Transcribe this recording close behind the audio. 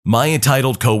My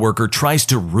entitled coworker tries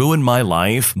to ruin my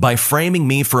life by framing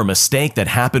me for a mistake that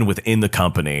happened within the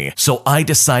company, so I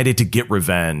decided to get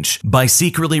revenge by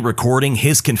secretly recording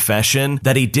his confession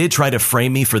that he did try to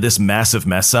frame me for this massive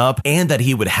mess up and that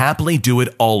he would happily do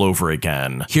it all over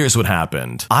again. Here's what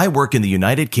happened. I work in the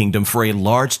United Kingdom for a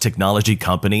large technology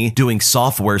company doing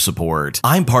software support.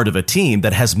 I'm part of a team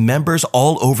that has members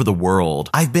all over the world.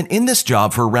 I've been in this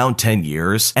job for around 10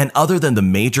 years, and other than the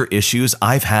major issues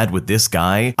I've had with this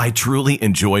guy, I truly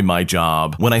enjoy my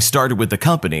job. When I started with the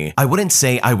company, I wouldn't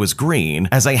say I was green,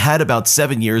 as I had about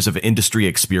 7 years of industry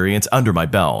experience under my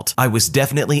belt. I was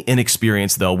definitely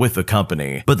inexperienced though with the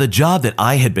company, but the job that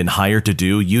I had been hired to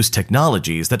do used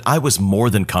technologies that I was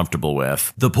more than comfortable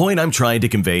with. The point I'm trying to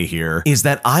convey here is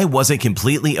that I wasn't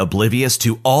completely oblivious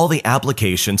to all the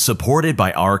applications supported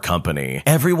by our company.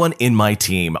 Everyone in my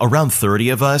team, around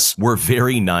 30 of us, were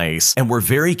very nice and were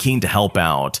very keen to help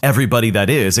out. Everybody that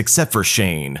is, except for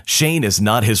Shane. Shane is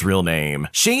not his real name.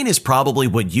 Shane is probably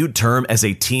what you'd term as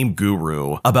a team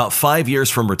guru. About 5 years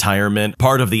from retirement,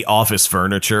 part of the office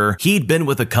furniture, he'd been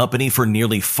with the company for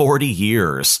nearly 40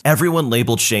 years. Everyone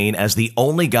labeled Shane as the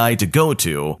only guy to go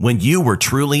to when you were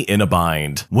truly in a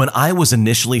bind. When I was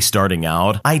initially starting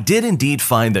out, I did indeed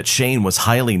find that Shane was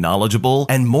highly knowledgeable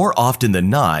and more often than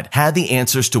not had the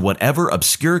answers to whatever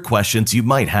obscure questions you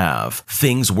might have.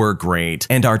 Things were great,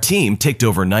 and our team ticked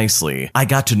over nicely. I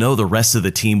got to know the rest of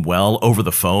the team well over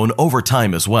the phone over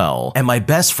time as well, and my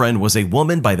best friend was a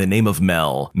woman by the name of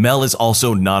Mel. Mel is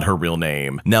also not her real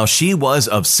name. Now, she was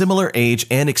of similar age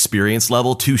and experience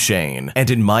level to Shane, and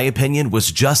in my opinion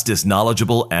was just as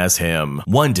knowledgeable as him.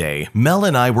 One day, Mel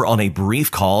and I were on a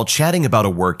brief call chatting about a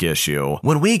work issue.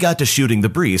 When we got to shooting the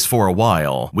breeze for a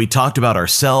while, we talked about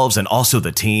ourselves and also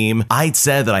the team. I'd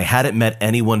said that I hadn't met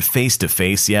anyone face to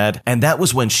face yet, and that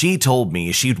was when she told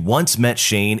me she'd once met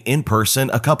Shane in person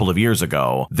a couple of years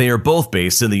ago. They are both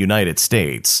based in the United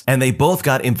States, and they both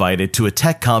got invited to a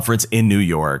tech conference in New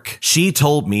York. She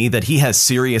told me that he has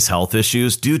serious health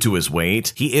issues due to his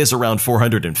weight. He is around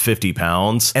 450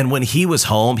 pounds, and when he was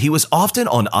home, he was often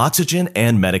on oxygen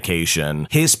and medication.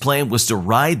 His plan was to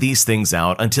ride these things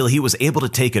out until he was able to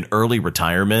take an early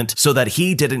retirement so that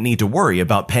he didn't need to worry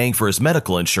about paying for his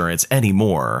medical insurance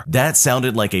anymore. That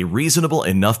sounded like a reasonable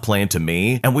enough plan to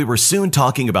me, and we were soon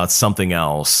talking about something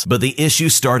else. But the issue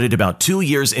started about 2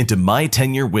 years into my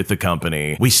tenure with the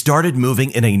company. We started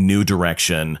moving in a new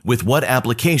direction with what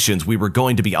applications we were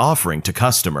going to be offering to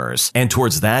customers, and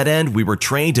towards that end, we were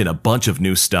trained in a bunch of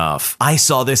new stuff. I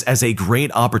saw this as a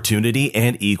great opportunity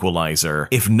and equalizer.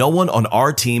 If no one on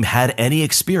our team had any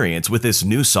experience with this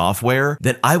new software,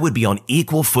 then I would be on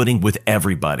equal footing with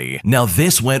everybody. Now,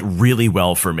 this went really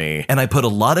well for me, and I put a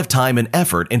lot of time and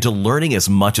effort into learning as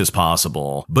much as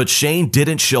possible. But Shane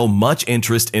didn't show much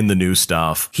interest in the new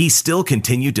stuff. He still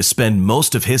continued to spend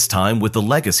most of his time with the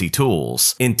legacy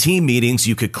tools. In team meetings,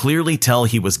 you could clearly tell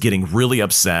he was getting really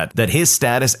upset that his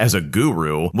status as a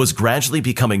guru was gradually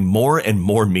becoming more and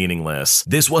more meaningless.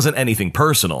 This wasn't anything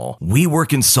personal. We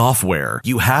work in software.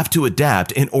 You have to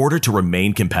adapt in order to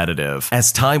remain competitive.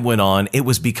 As time went on, it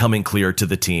was becoming clear to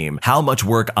the team how much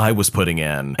work I was putting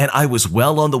in, and I was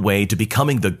well on the way to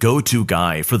becoming the go-to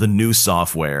guy for the new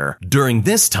software. During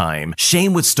this time,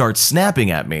 Shane would start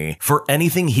snapping at me for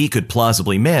anything he could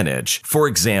plausibly manage. For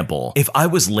example, if I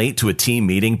was late to a team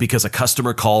meeting because a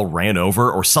customer call ran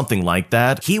over or something like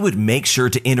that, he would make sure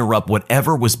to interrupt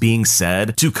whatever was being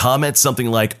said to comment something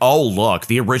like, "Oh look,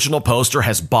 the original poster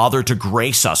has bothered to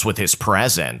grace us with his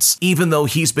presence," even though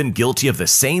he's been guilty of the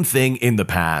same thing in the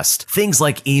past. Things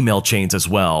like email chains as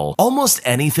well. Almost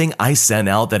anything I sent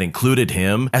out that included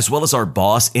him, as well as our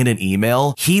boss in an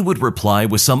email, he would reply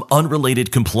with some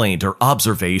unrelated complaint or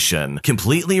observation,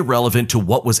 completely irrelevant to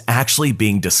what was actually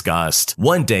being discussed.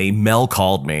 One day, Mel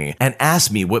called me and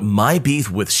asked me what my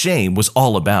beef with Shane was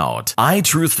all about. I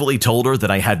truthfully told her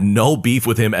that I had no beef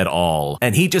with him at all,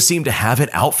 and he just seemed to have it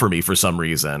out for me for some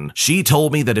reason. She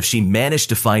told me that if she managed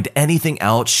to find anything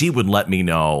out, she would let me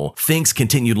know. Things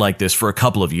continued like this for a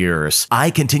couple of years. I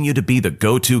continued to be the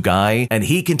go-to guy, and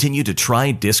he continued to try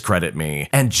and discredit me,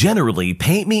 and generally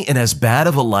paint me in as bad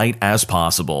of a light as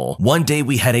possible. One day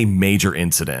we had a major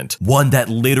incident, one that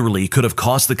literally could have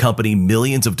cost the company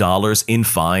millions of dollars in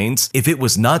fines if it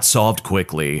was not solved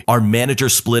quickly. Our manager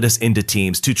split us into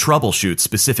teams to troubleshoot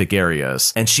specific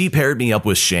areas, and she paired me up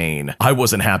with Shane. I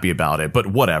wasn't happy about it, but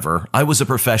whatever. I was a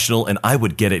professional and I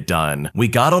would get it done. We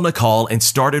got on a call and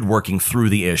started working through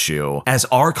the issue. As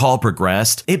our call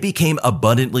progressed, it became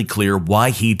abundantly clear why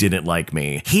he didn't like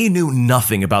me. He knew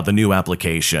nothing about the new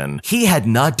application. He had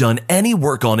not done any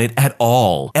work on it at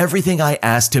all. Everything I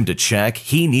asked him to check,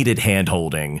 he needed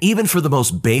hand-holding, even for the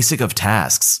most basic basic of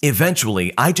tasks.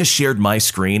 Eventually, I just shared my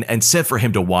screen and said for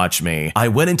him to watch me. I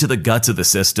went into the guts of the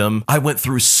system. I went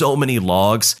through so many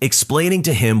logs, explaining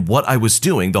to him what I was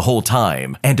doing the whole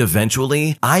time. And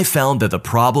eventually, I found that the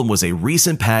problem was a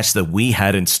recent patch that we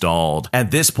had installed. At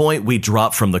this point, we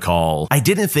dropped from the call. I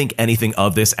didn't think anything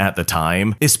of this at the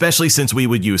time, especially since we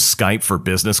would use Skype for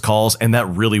business calls and that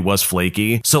really was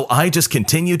flaky, so I just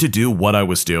continued to do what I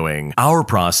was doing. Our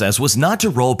process was not to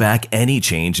roll back any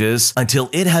changes until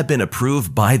it had been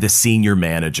approved by the senior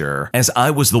manager. As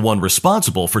I was the one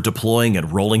responsible for deploying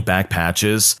and rolling back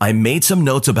patches, I made some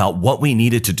notes about what we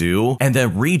needed to do and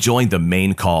then rejoined the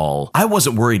main call. I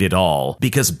wasn't worried at all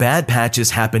because bad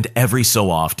patches happened every so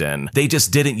often. They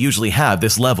just didn't usually have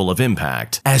this level of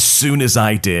impact. As soon as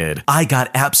I did, I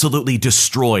got absolutely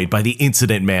destroyed by the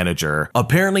incident manager.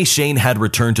 Apparently, Shane had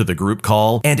returned to the group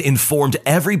call and informed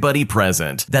everybody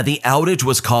present that the outage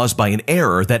was caused by an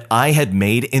error that I had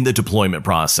made in the deployment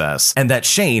process, and that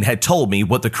Shane had told me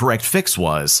what the correct fix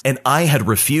was, and I had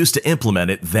refused to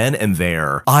implement it then and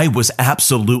there. I was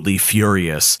absolutely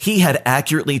furious. He had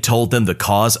accurately told them the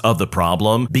cause of the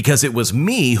problem because it was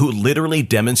me who literally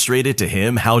demonstrated to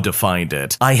him how to find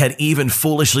it. I had even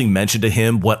foolishly mentioned to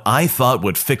him what I thought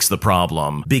would fix the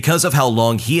problem. Because of how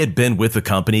long he had been with the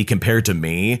company compared to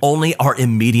me, only our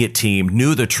immediate team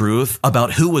knew the truth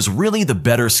about who was really the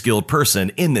better skilled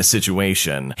person in this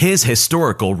situation. His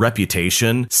historical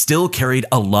reputation still carried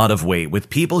a lot of weight with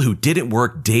people who didn't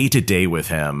work day to day with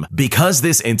him. Because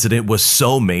this incident was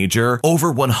so major,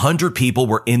 over 100 people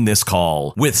were in this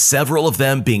call, with several of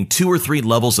them being 2 or 3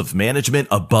 levels of management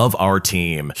above our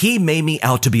team. He made me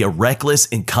out to be a reckless,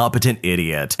 incompetent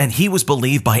idiot, and he was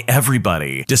believed by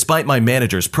everybody. Despite my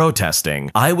managers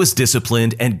protesting, I was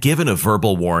disciplined and given a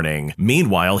verbal warning.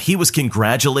 Meanwhile, he was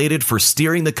congratulated for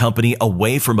steering the company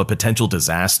away from a potential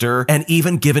disaster and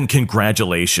even given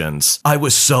congratulations. I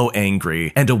was so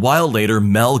angry, and a while later,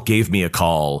 Mel gave me a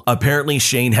call. Apparently,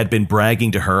 Shane had been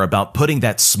bragging to her about putting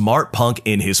that smart punk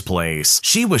in his place.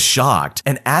 She was shocked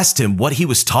and asked him what he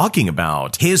was talking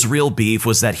about. His real beef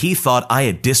was that he thought I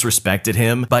had disrespected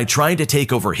him by trying to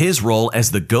take over his role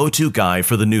as the go-to guy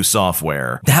for the new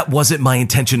software. That wasn't my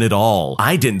intention at all.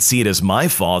 I didn't see it as my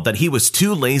fault that he was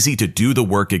too lazy to do the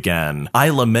work again. I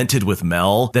lamented with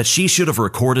Mel that she should have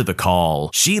recorded the call.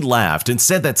 She laughed and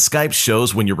said that Skype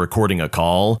shows when you're recording a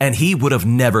call, and he would have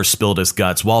never spilled his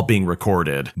guts while being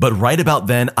recorded. But right about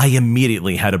then, I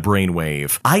immediately had a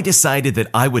brainwave. I decided that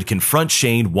I would confront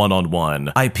Shane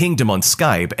one-on-one. I pinged him on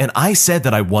Skype and I said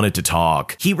that I wanted to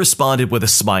talk. He responded with a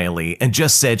smiley and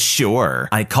just said sure.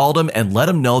 I called him and let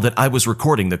him know that I was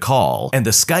recording the call, and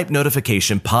the Skype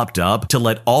notification popped up to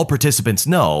let all participants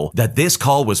know that this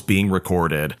call was being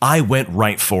recorded. I went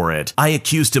right for it. I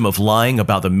accused him of lying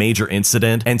about the major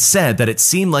incident and said that it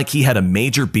seemed like he had a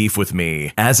major beef with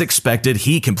me. As expected,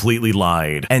 he completely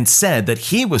lied and said that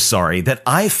he was sorry that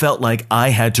I felt like I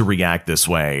had to react this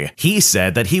way. He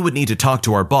said that he would need to talk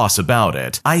to our boss about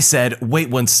it. I said, wait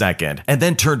 1 second, and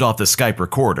then turned off the Skype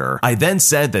recorder. I then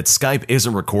said that Skype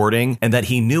isn't recording and that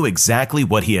he knew exactly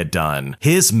what he had done.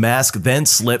 His mask then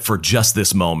slipped for just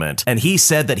this moment, and he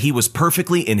said that he was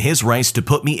perfectly in his rights to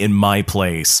put me in my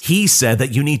place. He said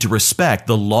that you need to respect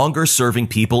the longer serving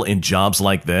people in jobs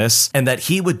like this, and that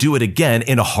he would do it again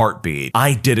in a heartbeat.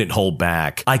 I didn't hold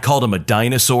back. I called him a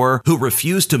dinosaur who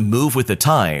refused to move with the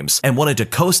times and wanted to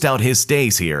coast out his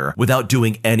days here without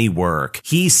doing any work.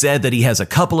 He said that he has a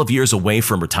couple of years away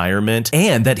from retirement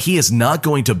and that he is not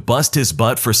going to bust his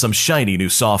butt for some shiny new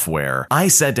software. I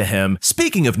said to him,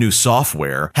 speaking of new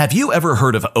software, have you ever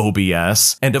heard of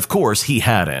OBS? And of course he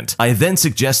hadn't. I then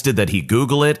suggested that he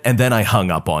Google it, and then I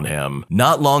hung up on him.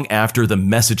 Not long after the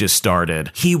messages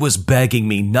started, he was begging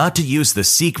me not to use the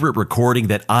secret recording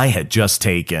that I had just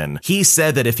taken. He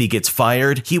said that if he gets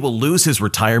fired, he will lose his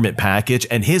retirement package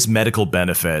and his medical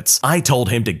benefits. I told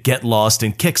him to get lost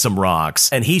and kick some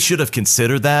rocks, and he should have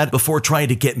considered that before trying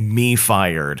to get me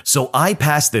fired. So I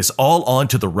passed this all on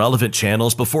to the relevant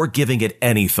channels before giving it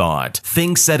any thought.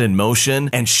 Things set in motion,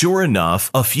 and sure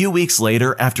enough, a few weeks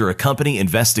later, after a company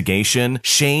investigation,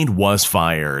 Shane was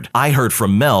fired. I heard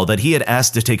from Mel that he had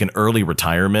asked to take an early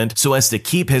retirement so as to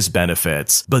keep his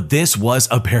benefits, but this was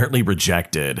apparently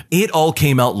rejected. It all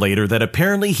came out later that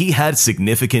apparently he had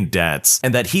significant debts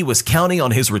and that he was counting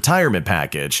on his retirement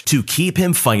package to keep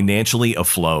him financially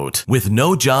afloat. With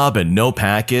no job and no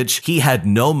package, he had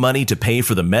no money to pay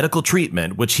for the medical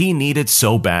treatment which he needed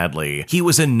so badly. He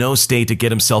was in no state to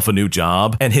get himself a new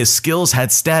job, and his skills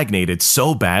had stagnated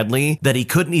so badly that he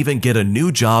couldn't even get a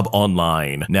new job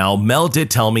online. Now, Mel did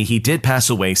tell me he did pass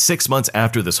away 6 months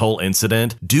after this whole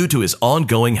incident due to his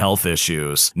ongoing health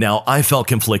issues. Now, I felt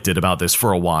conflicted about this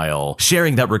for a while,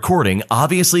 sharing that recording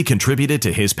obviously contributed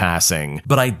to his passing,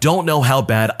 but I don't know how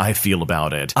bad I feel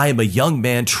about it. I am a young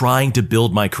man trying to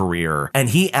build my career, and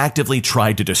he actively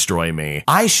tried to destroy me.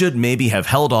 I should maybe have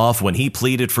held off when he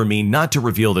pleaded for me not to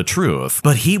reveal the truth,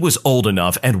 but he was old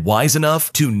enough and wise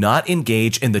enough to not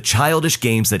engage in the childish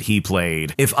games that he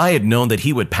played. If I had known that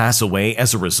he would pass away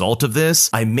as a result of this,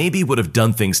 I maybe would have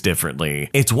done things differently.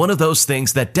 It's one of those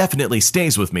things that definitely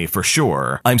stays with me for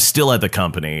sure. I'm still at the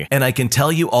company, and I can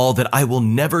tell you all that I will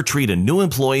never treat a new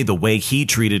employee the way he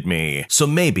treated me. So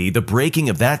maybe the breaking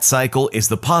of that cycle is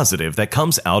the positive that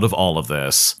comes out of all of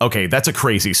this. Okay, that's a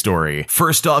crazy story.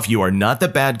 First off, you are not the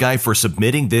bad guy for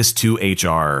submitting this to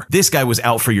HR. This guy was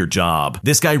out for your job.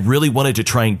 This guy really wanted to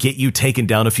try and get you taken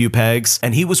down a few pegs,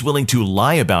 and he was willing to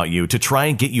lie about you to try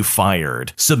and get you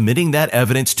fired. Submitting that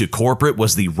evidence to corporate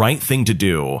was the right thing to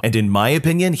do, and in my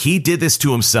opinion, he did this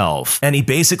to himself. And he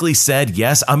basically said,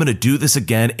 yes, I'm gonna do this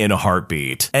again in a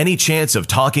heartbeat. Any chance of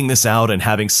talking this out and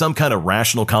having some kind of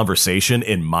rational conversation,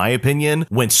 in my opinion,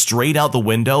 went straight out the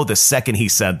window the second he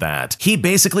said that. He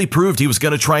basically proved he was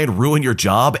gonna try and ruin your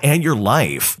job and your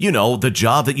life. You know, the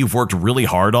job that you've worked really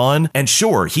hard on. And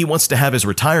sure, he wants to have his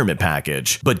retirement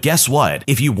package, but guess what?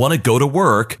 If you want to go to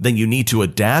work, then you need to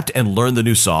adapt and learn the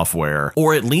new software,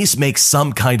 or at least make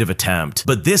some kind of attempt.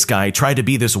 But this guy tried to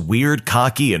be this weird,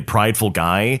 cocky, and prideful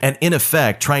guy, and in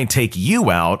effect try and take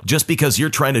you out just because you're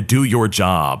trying to do your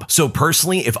job. So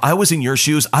personally, if I was in your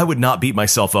shoes, I would not beat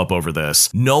myself up over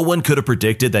this. No one could have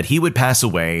predicted that he would pass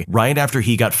away right after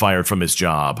he got fired from his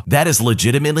job. That is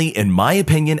legitimately, in my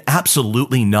opinion,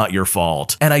 absolutely not your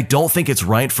fault. And I don't think it's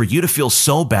right for you to feel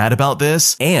so bad about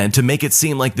this and to make it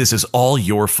seem like this is all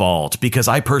your fault, because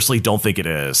I personally don't think it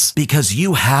is. Because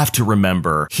you have to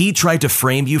remember, he tried to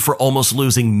frame you for almost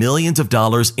losing millions of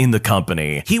dollars in the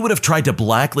company. He would have tried to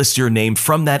blacklist your name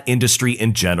from that industry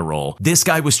in general. This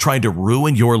guy was trying to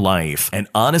ruin your life. And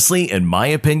honestly, in my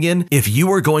opinion, if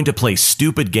you are going to play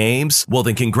stupid games, well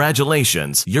then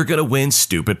congratulations, you're gonna win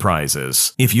stupid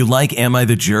prizes. If you like Am I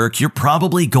the Jerk, you're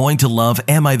probably going to love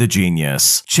Am I the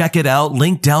Genius. Check it out,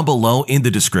 link down below in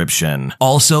the description.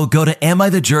 Also, go to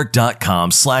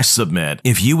amithejerk.com/submit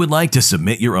if you would like to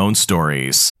submit your own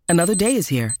stories. Another day is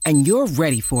here, and you're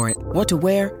ready for it. What to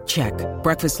wear? Check.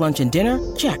 Breakfast, lunch, and dinner?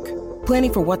 Check.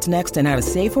 Planning for what's next and how to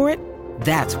save for it?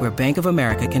 That's where Bank of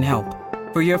America can help.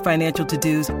 For your financial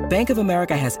to-dos, Bank of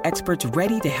America has experts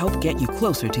ready to help get you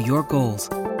closer to your goals.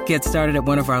 Get started at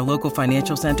one of our local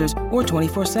financial centers or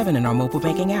 24/7 in our mobile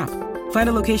banking app. Find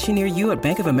a location near you at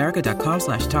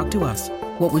bankofamerica.com/talktous.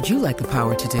 What would you like the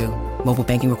power to do? Mobile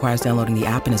banking requires downloading the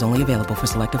app and is only available for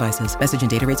select devices. Message and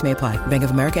data rates may apply. Bank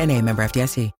of America N.A., member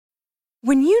FDIC.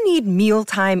 When you need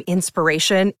mealtime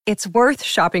inspiration, it's worth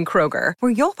shopping Kroger,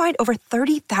 where you'll find over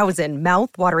 30,000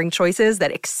 mouth-watering choices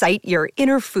that excite your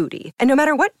inner foodie. And no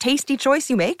matter what tasty choice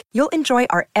you make, you'll enjoy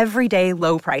our everyday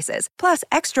low prices, plus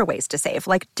extra ways to save,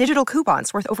 like digital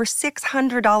coupons worth over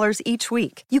 $600 each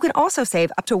week. You can also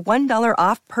save up to $1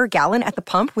 off per gallon at the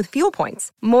pump with fuel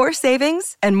points. More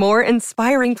savings and more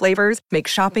inspiring flavors make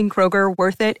shopping Kroger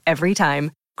worth it every time.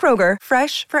 Kroger,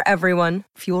 fresh for everyone.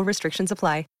 Fuel restrictions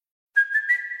apply.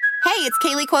 Hey, it's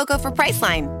Kaylee Cuoco for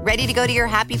Priceline. Ready to go to your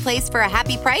happy place for a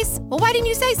happy price? Well, why didn't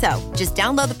you say so? Just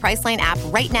download the Priceline app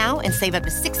right now and save up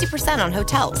to 60% on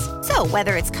hotels. So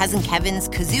whether it's Cousin Kevin's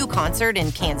Kazoo Concert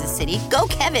in Kansas City, go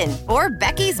Kevin, or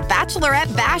Becky's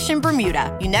Bachelorette Bash in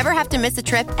Bermuda, you never have to miss a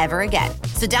trip ever again.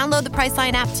 So download the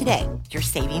Priceline app today. Your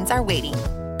savings are waiting.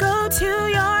 Go to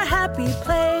your happy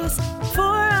place for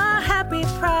a happy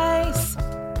price.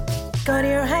 Go to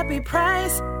your happy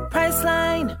price,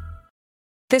 Priceline.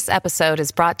 This episode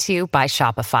is brought to you by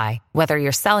Shopify. Whether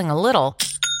you're selling a little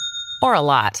or a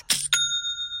lot,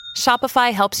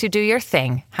 Shopify helps you do your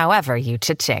thing, however you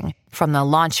cha-ching. From the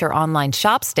launch your online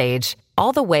shop stage,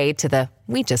 all the way to the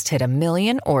we just hit 1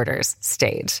 million orders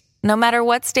stage. No matter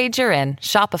what stage you're in,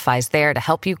 Shopify's there to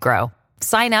help you grow.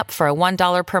 Sign up for a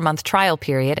 $1 per month trial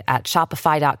period at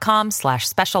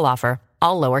shopify.com/special offer,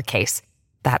 all lowercase.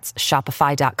 That's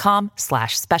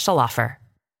shopify.com/special offer.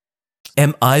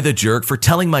 Am I the jerk for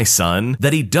telling my son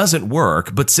that he doesn't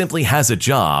work but simply has a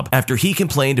job after he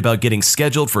complained about getting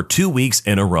scheduled for 2 weeks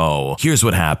in a row? Here's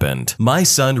what happened. My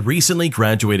son recently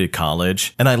graduated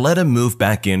college, and I let him move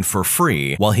back in for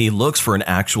free while he looks for an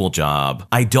actual job.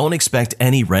 I don't expect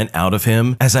any rent out of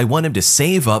him, as I want him to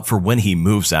save up for when he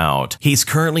moves out. He's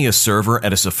currently a server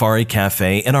at a safari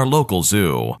cafe in our local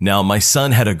zoo. Now, my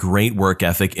son had a great work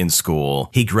ethic in school.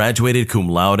 He graduated cum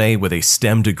laude with a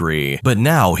STEM degree, but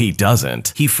now he doesn't.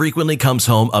 doesn't. He frequently comes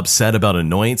home upset about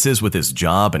annoyances with his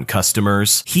job and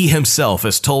customers. He himself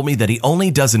has told me that he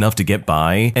only does enough to get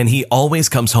by, and he always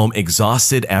comes home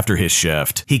exhausted after his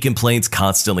shift. He complains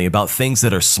constantly about things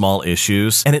that are small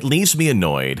issues, and it leaves me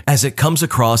annoyed, as it comes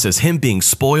across as him being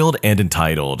spoiled and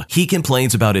entitled. He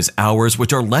complains about his hours,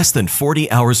 which are less than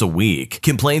 40 hours a week,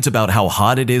 complains about how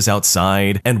hot it is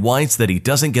outside, and whines that he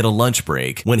doesn't get a lunch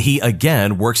break when he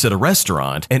again works at a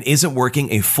restaurant and isn't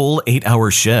working a full 8-hour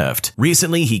shift.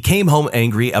 Recently, he came home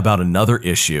angry about another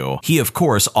issue. He, of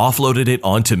course, offloaded it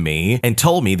onto me and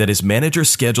told me that his manager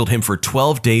scheduled him for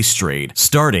 12 days straight,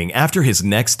 starting after his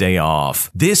next day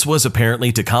off. This was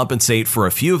apparently to compensate for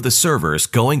a few of the servers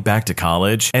going back to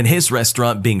college and his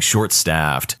restaurant being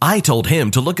short-staffed. I told him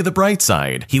to look at the bright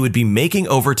side. He would be making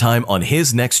overtime on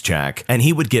his next check, and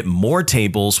he would get more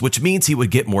tables, which means he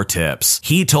would get more tips.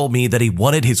 He told me that he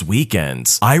wanted his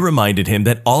weekends. I reminded him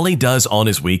that all he does on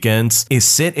his weekends is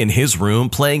sit in his room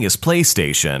playing his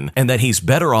PlayStation, and that he's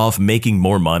better off making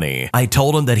more money. I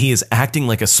told him that he is acting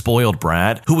like a spoiled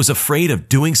brat who was afraid of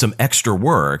doing some extra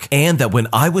work, and that when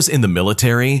I was in the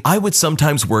military, I would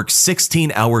sometimes work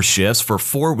 16-hour shifts for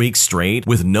 4 weeks straight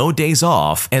with no days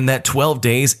off, and that 12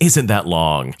 days isn't that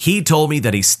long. He told me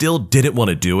that he still didn't want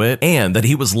to do it, and that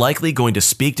he was likely going to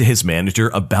speak to his manager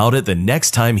about it the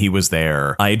next time he was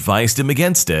there. I advised him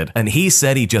against it, and he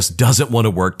said he just doesn't want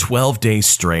to work 12 days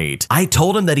straight. I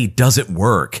told him that he doesn't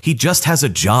work. He just has a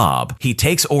job. He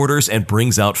takes orders and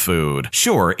brings out food.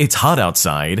 Sure, it's hot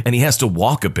outside, and he has to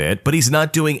walk a bit, but he's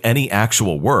not doing any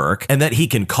actual work, and that he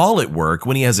can call it work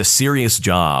when he has a serious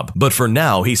job. But for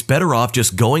now, he's better off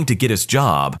just going to get his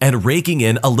job and raking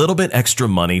in a little bit extra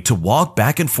money to walk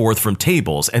back and forth from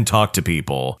tables and talk to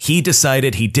people. He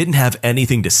decided he didn't have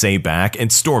anything to say back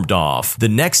and stormed off. The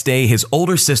next day, his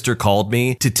older sister called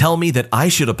me to tell me that I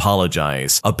should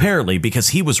apologize, apparently because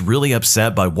he was really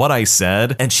upset by what I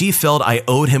said, and she felt I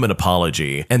owed him an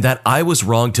apology, and that I was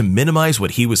wrong to minimize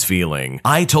what he was feeling.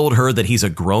 I told her that he's a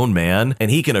grown man,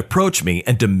 and he can approach me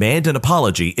and demand an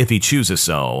apology if he chooses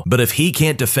so. But if he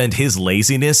can't defend his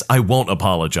laziness, I won't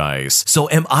apologize. So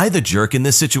am I the jerk in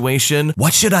this situation?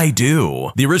 What should I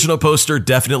do? The original poster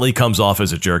definitely comes off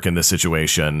as a jerk in this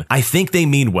situation. I think they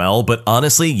mean well, but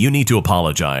honestly, you need to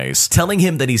apologize. Telling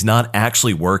him that he's not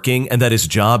actually working and that his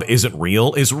job isn't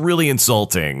real is really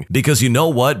insulting. Because you know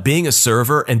what? Being a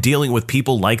server and dealing with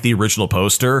people like the original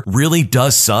poster really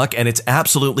does suck, and it's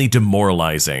absolutely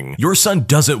demoralizing. Your son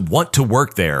doesn't want to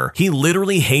work there. He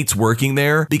literally hates working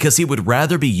there because he would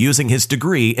rather be using his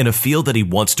degree in a field that he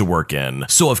wants to work in.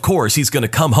 So of course, he's going to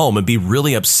come home and be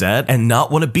really upset and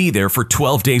not want to be there for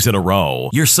 12 days in a row.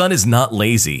 Your son is not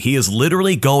lazy. He is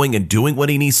literally going and doing what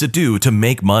he needs to do to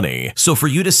make money. So for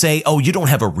you to say, oh, you don't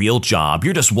have a real job,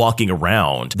 you're just walking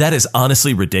around, that is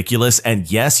honestly ridiculous,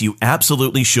 and yes, you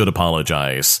absolutely should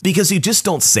apologize. Because you just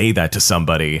don't say that to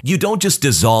somebody. You don't just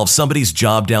dissolve somebody's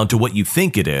job down to what you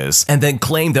think it is, and then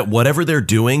claim that whatever they're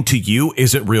doing to you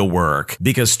isn't real work.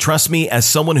 Because trust me, as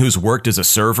someone who's worked as a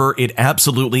server, it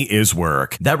absolutely is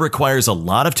work. That requires a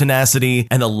lot of tenacity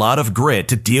and a lot of grit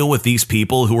to deal with these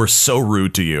people who are so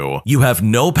rude to you. You have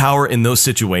no power in those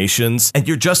situations, and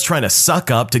you're just trying to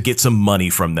suck up to get some money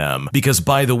from them. Because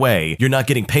by the way, you're not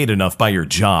getting paid enough by your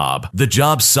job. The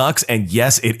job sucks, and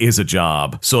yes, it is a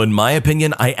job. So in my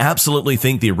opinion, I absolutely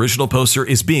think the original poster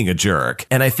is being a jerk,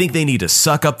 and I think they need to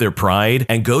suck up their pride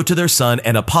and go to their son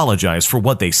and apologize for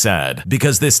what they said.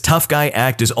 Because this tough guy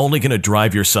act is only going to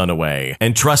drive your son away.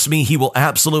 And trust me, he will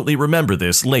absolutely remember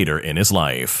this later in his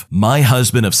life. My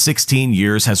husband of 16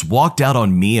 years has walked out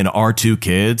on me and our 2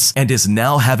 kids and is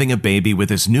now having a baby with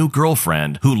his new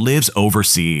girlfriend who lives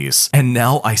overseas. And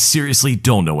now I seriously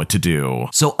don't know what to do.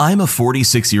 So I'm a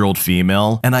 46-year-old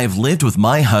female, and I've lived with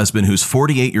my husband who's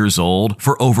 48 years old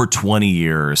for over 20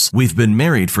 years. We've been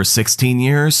married for 16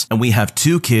 years, and we have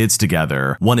 2 kids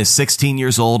together. One is 16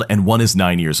 years old and one is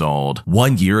 9 years old.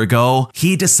 1 year ago,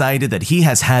 he decided that he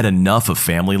has had enough of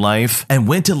family life and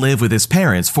went to live with his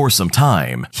parents for some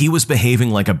time. He was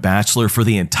behaving like a bachelor for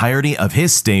the entirety of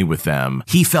his stay with them.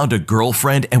 He found a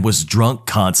girlfriend and was drunk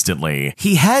constantly.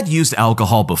 He had used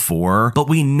alcohol before, but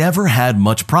we never had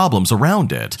much problems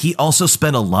around it. He also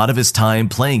spent a lot of his time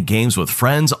playing games with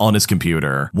friends on his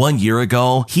computer. 1 year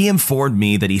ago, he informed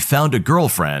me that he found a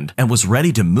girlfriend and was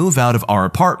ready to move out of our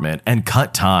apartment and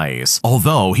cut ties.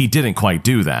 Although he didn't quite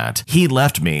do that. He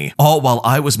left me, all while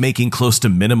I was making close to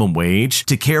minimum wage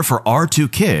to care for our 2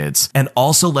 kids, and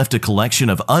also left a collection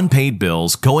of unpaid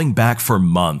bills going back for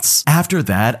months. After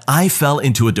that, I fell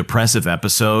into a depressive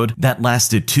episode that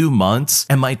lasted 2 months,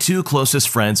 and my 2 closest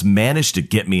friends managed to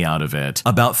get me out of it.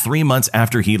 About 3 months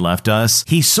after he left us,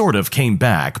 he sort of came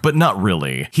back, but not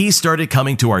really. He started started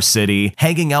coming to our city,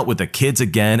 hanging out with the kids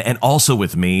again and also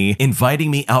with me,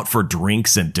 inviting me out for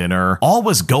drinks and dinner. All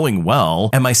was going well,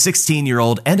 and my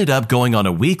 16-year-old ended up going on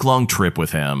a week-long trip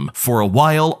with him. For a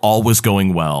while, all was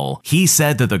going well. He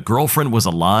said that the girlfriend was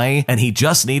a lie, and he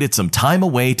just needed some time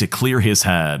away to clear his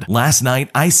head. Last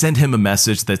night, I sent him a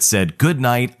message that said, "Good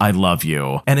night, I love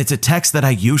you." And it's a text that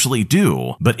I usually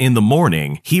do, but in the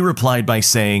morning, he replied by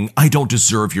saying, "I don't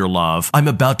deserve your love. I'm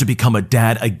about to become a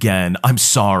dad again. I'm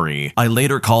sorry." I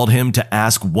later called him to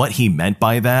ask what he meant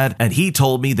by that, and he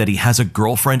told me that he has a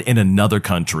girlfriend in another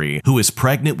country who is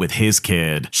pregnant with his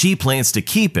kid. She plans to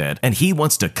keep it, and he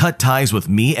wants to cut ties with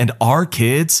me and our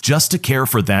kids just to care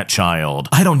for that child.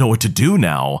 I don't know what to do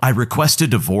now. I requested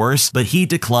divorce, but he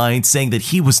declined, saying that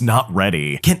he was not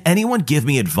ready. Can anyone give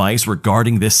me advice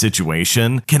regarding this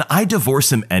situation? Can I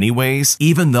divorce him anyways,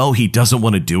 even though he doesn't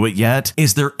want to do it yet?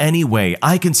 Is there any way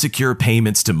I can secure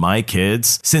payments to my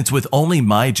kids, since with only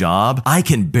my job, I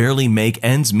can barely make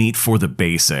ends meet for the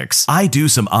basics? I do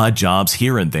some odd jobs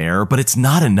here and there, but it's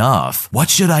not enough. What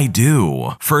should I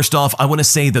do? First off, I want to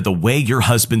say that the way your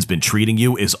husband's been treating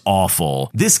you is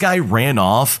awful. This guy ran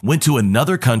off, went to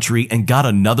another country, and got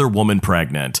another woman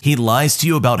pregnant. He lies to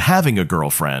you about having a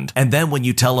girlfriend, and then when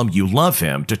you tell him you love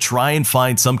him to try and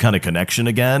find some kind of connection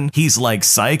again, he's like,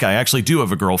 "Psych, I actually do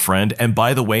have a girlfriend, and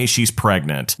by the way, she's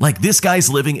pregnant." Like, this guy's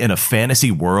living in a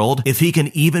fantasy world if he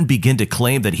can even begin to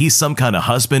claim that he's some kind of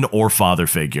husband or father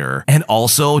figure. And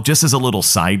also, just as a little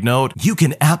side note, you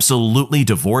can absolutely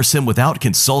divorce him without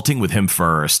consulting with him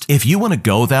first. If you want to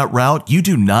go that route, you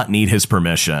do not need his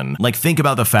permission. Like, think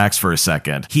about the facts for a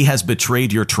second. He has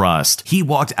betrayed your trust. He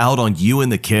walked out on you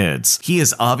and the kids. He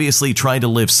is obviously trying to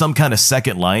live some kind of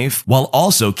second life while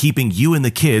also keeping you and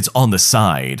the kids on the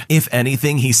side. If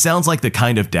anything, he sounds like the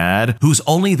kind of dad who's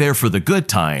only there for the good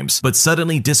times, but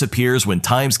suddenly disappears when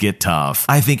times get tough.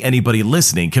 I think anybody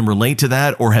listening can relate to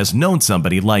that or has known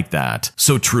somebody like that.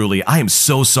 So truly, I am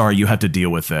so sorry you have to deal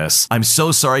with this. I'm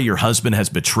so sorry your husband has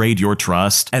betrayed your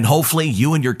trust, and hopefully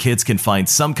you and your kids can find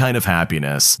some kind of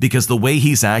happiness, because the way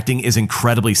he's acting is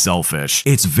incredibly selfish.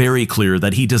 It's very clear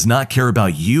that he does not care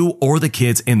about you or the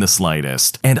kids in the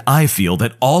slightest, and I feel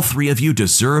that all three of you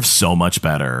deserve so much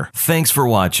better. Thanks for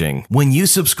watching. When you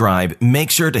subscribe,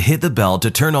 make sure to hit the bell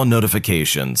to turn on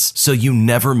notifications so you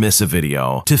never miss a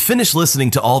video. To finish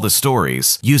listening to all the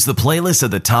stories, use the playlist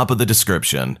at the top of the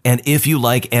description. And if you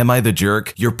like Am I the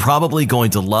Jerk, you're probably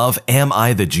going to love Am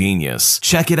I the Genius.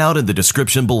 Check it out in the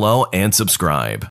description below and subscribe.